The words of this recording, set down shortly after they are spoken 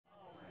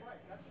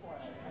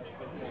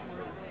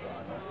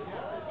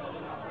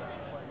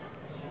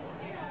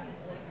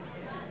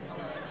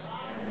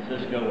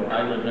Francisco, where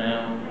I live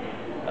now.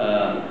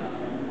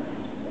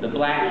 The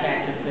Black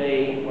Cat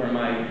Café, where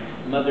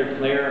my mother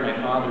Claire and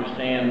my father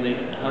Sam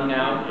hung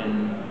out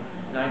in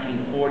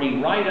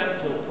 1940, right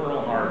up till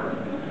Pearl Harbor.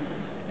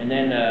 And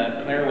then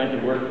Claire went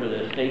to work for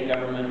the state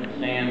government, and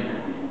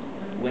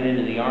Sam went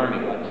into the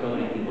Army, like so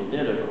many people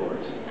did, of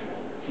course.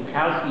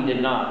 Bukowski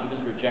did not. He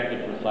was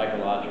rejected for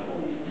psychological.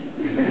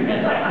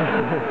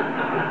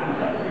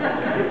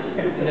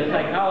 And the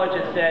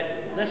psychologist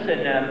said,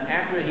 listen,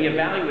 after he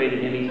evaluated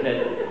him, he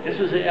said, this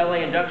was at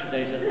LA Induction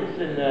Day, he said,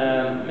 listen,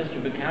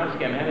 Mr.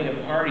 Bukowski, I'm having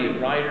a party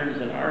of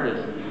writers and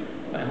artists.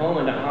 My home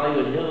in the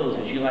Hollywood Hills,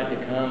 would you like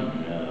to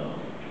come? No.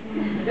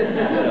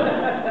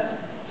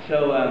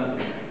 So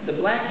the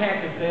Black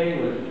Cat Café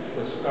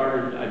was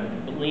started, I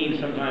believe,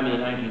 sometime in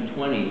the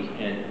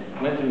 1920s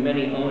and went through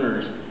many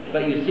owners.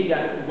 But you see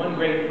that one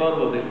great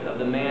photo of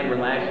the man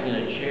relaxing in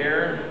a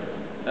chair,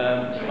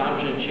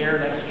 slouching in a chair.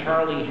 That's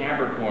Charlie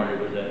Habercorn.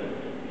 It was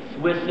a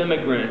Swiss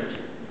immigrant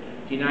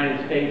to the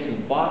United States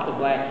who bought the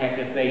Black Cat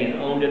Café and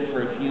owned it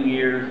for a few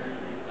years.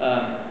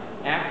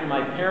 After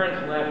my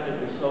parents left, it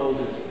was sold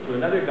to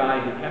another guy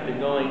who kept it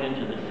going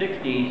into the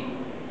 60s.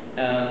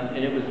 And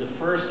it was the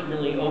first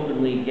really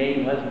openly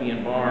gay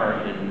lesbian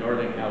bar in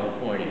Northern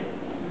California.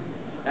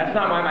 That's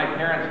not why my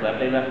parents left.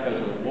 They left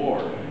because of the war.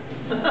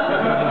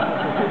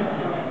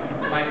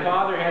 My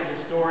father has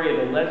a story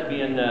of a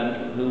lesbian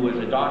who was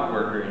a dock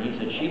worker, and he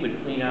said she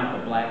would clean out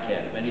the Black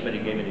Cat if anybody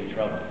gave any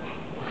trouble.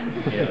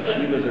 You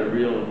know, she was a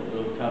real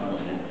tough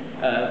one.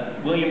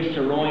 And, William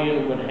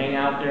Saroyan would hang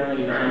out there when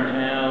he was in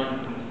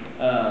town.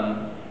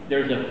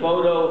 There's a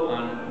photo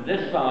on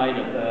this side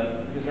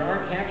of because there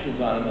aren't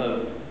captions on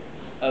them,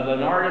 of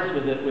an artist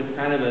with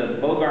kind of a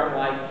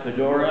Bogart-like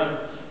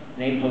fedora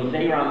named Jose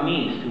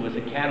Ramis, who was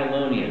a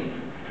Catalonian,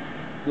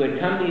 who had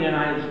come to the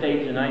United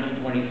States in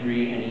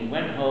 1923, and he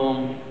went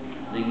home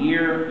the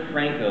year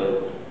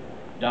Franco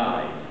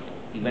died.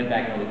 He went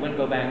back home. He wouldn't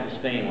go back to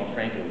Spain while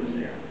Franco was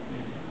there.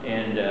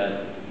 And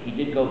he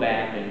did go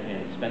back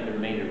and spent the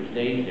remainder of his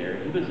days there.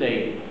 He was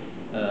a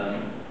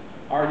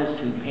artist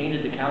who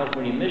painted the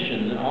California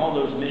missions, and all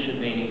those mission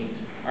paintings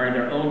are in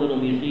their own little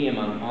museum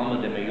on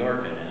Palma de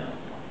Mallorca now.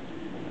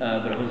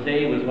 But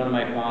Jose was one of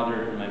my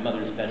father and my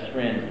mother's best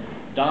friends.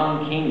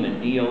 Don Kingman,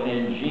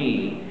 D-O-N-G,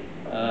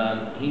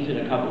 he's in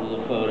a couple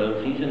of the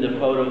photos. He's in the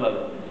photo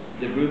of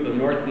the group of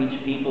North Beach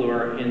people who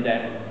are in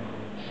that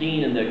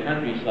scene in the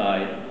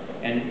countryside.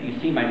 And you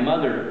see my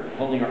mother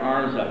holding her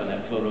arms up in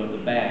that photo at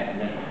the back.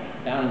 And then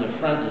down in the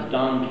front is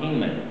Don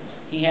Kingman.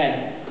 He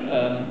had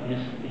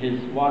his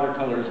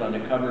watercolors on the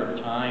cover of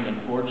Time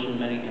and Fortune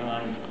many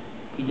times.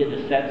 He did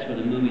the sets for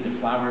the movie The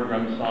Flower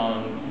Drum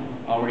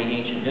Song, Already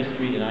Ancient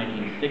History, the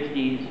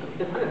 1960s.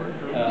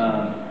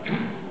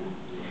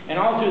 And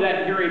all through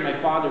that period,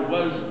 my father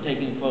was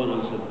taking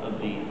photos of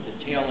the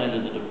tail end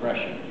of the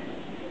Depression.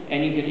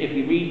 And you could, if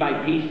you read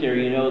my piece there,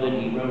 you know that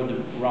he rode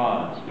the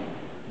rods,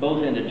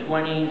 both in the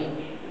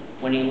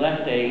 20s, when he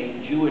left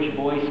a Jewish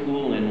boys'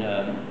 school in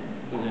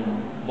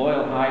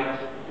Boyle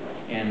Heights,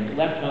 and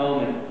left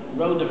home and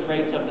rode the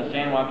freights up the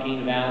San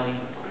Joaquin Valley,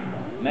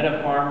 met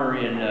a farmer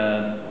in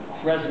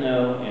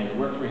Fresno and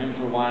worked for him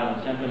for a while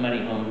and sent the money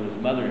home to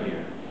his mother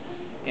here.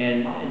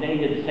 And then he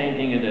did the same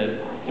thing in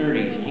the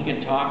 30s. He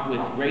can talk with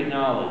great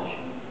knowledge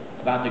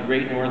about the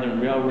Great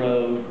Northern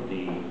Railroad,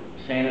 the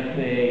Santa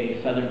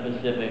Fe, Southern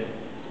Pacific,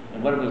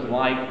 and what it was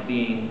like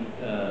being,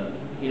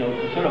 you know,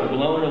 sort of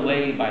blown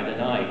away by the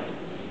night.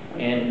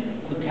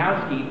 And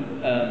Bukowski,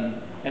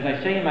 as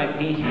I say in my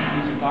piece, he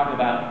used to talk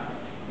about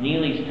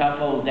Neely's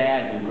tough old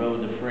dad who rode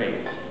the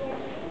freights.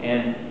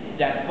 And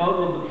that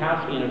photo of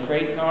Bukowski in a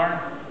freight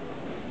car,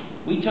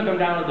 we took him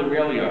down to the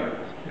rail yards.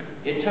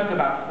 It took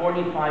about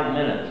 45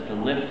 minutes to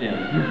lift him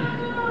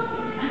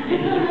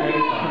into the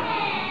freight car.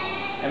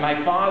 And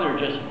my father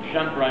just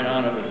jumped right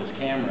on it with his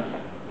camera.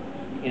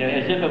 You know,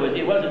 as if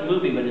it wasn't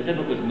moving, but as if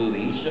it was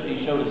moving.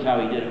 He showed us how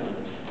he did it when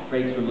the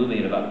freights were moving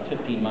at about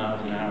 15 miles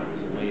an hour. It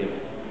was a way of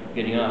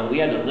getting on. We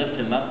had to lift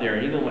him up there,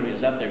 and even when he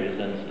was up there, he was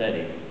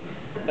unsteady.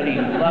 But he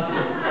loved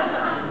it.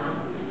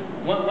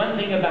 One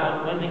thing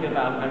about,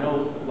 I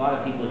know a lot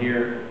of people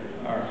here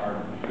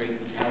are great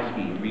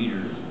Bukowski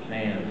readers and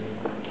fans.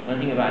 One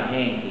thing about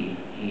Hank,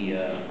 he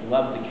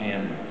loved the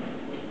camera.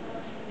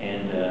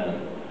 And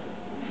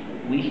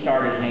we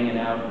started hanging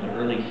out in the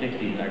early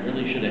 60s, and I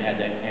really should have had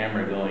that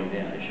camera going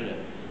then. I should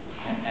have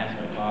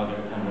asked my father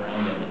to come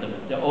around there.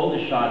 But the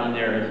oldest shot in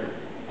there is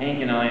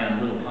Hank and I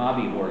on little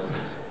hobby horses.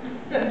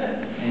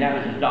 And that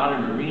was his daughter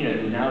Marina,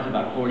 who now is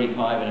about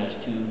 45 and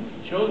has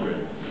 2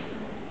 children.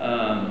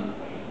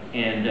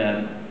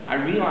 I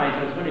realized,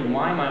 I was wondering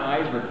why my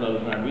eyes were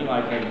closed, and I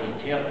realized I was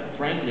at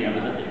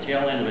the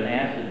tail end of an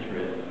acid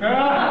trip.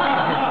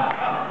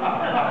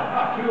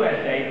 True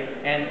essay,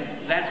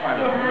 and that's why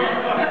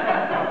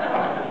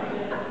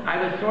I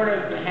was sort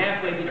of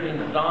halfway between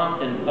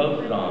zonked and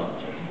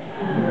post-zonked.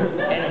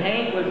 And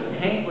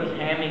Hank was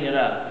hamming it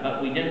up,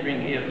 but we didn't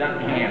bring, it was not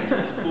hams, it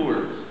was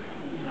Coors.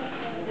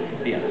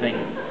 Yeah, thank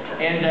you.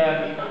 And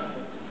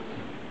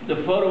the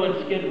photo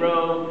in Skid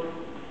Row,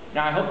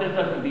 Now, I hope this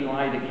doesn't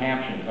belie the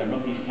captions. I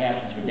wrote these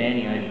captions for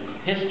Danny.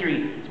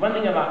 History, it's one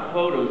thing about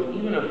photos,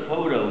 even a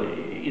photo,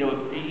 you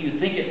know, you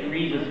think it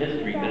freezes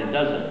history, but it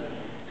doesn't,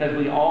 because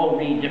we all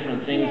read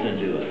different things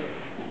into it.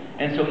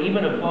 And so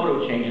even a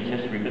photo changes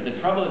history, but the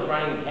trouble with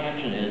writing a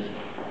caption is,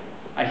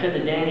 I said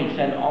to Danny,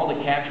 send all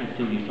the captions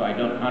to me so I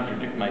don't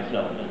contradict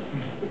myself,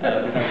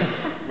 because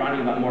I'm writing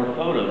about more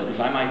photos,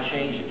 because I might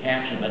change the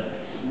caption,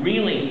 but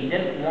really he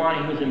didn't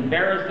want, he was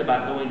embarrassed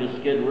about going to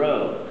Skid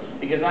Row.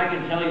 Because I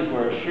can tell you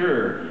for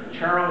sure,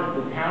 Charles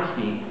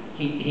Bukowski,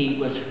 he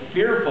was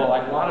fearful,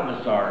 like a lot of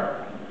us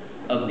are,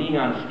 of being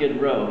on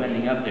Skid Row, of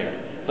ending up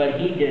there. But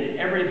he did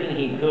everything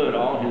he could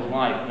all his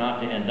life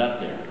not to end up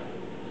there.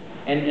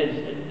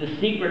 And the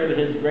secret of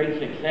his great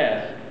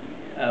success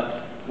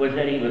was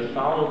that he was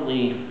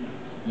solidly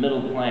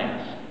middle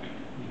class.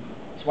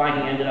 That's why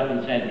he ended up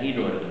in San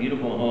Pedro at a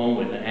beautiful home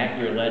with an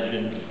Acura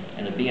Legend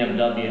and a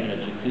BMW and a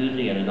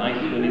jacuzzi and a nice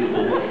swimming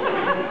pool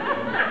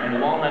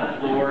and walnut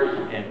floors.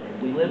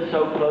 And we lived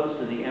so close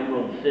to the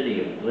Emerald City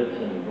of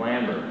glitz and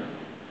glamour.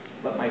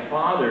 But my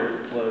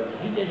father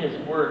he did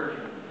his work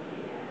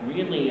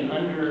really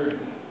under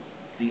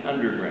the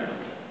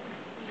underground.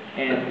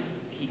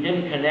 And he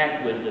didn't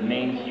connect with the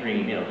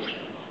mainstream, you know,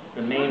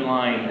 the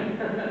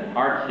mainline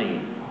art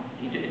scene.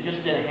 It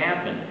just didn't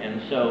happen.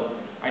 And so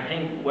I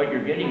think what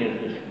you're getting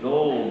is this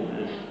gold,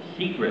 this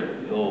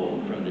secret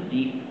gold from the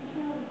deep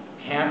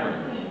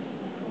caverns,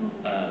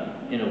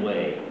 in a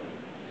way.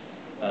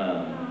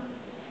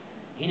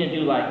 He didn't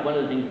do like one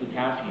of the things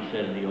Bukowski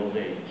said in the old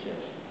days. He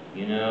said,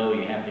 you know,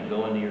 you have to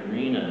go in the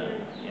arena,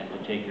 you have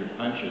to take your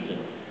punches.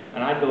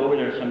 And I'd go over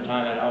there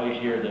sometime, I'd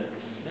always hear that,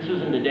 this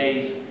was in the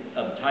days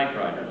of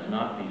typewriters,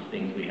 not these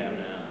things we have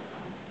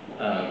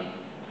now,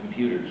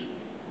 computers.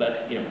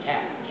 But, you know,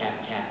 tap,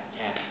 tap, tap,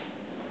 tap.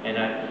 And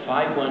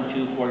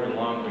 5124 to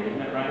Longford, isn't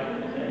that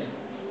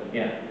right?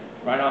 Yeah,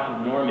 right off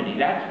of Normandy.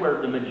 That's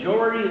where the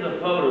majority of the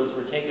photos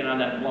were taken on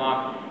that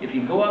block. If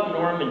you go up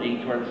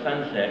Normandy towards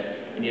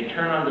sunset and you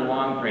turn onto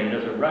Longford,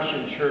 there's a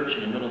Russian church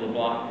in the middle of the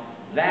block.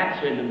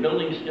 That's where the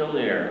building's still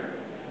there.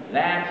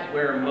 That's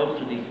where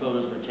most of these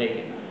photos were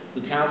taken.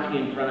 Bukowski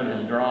in front of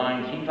his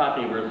drawings, he thought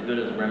they were as good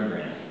as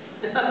Rembrandt.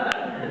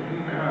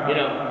 You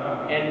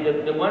know,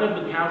 and the one of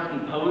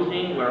Bukowski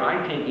posing, where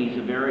I think he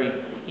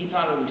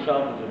thought of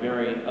himself as a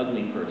very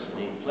ugly person.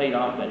 He played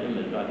off that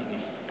image. I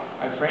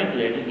think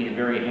frankly, I think he's a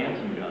very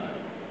handsome guy.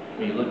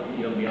 When you look,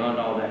 you know, beyond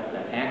all that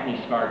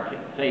acne-scarred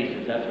face,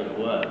 if that's what it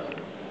was.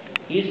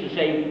 He used to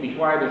say,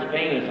 before I was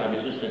famous, I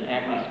was just an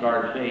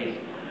acne-scarred face.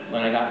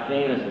 When I got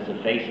famous, it's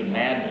a face of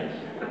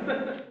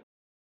madness.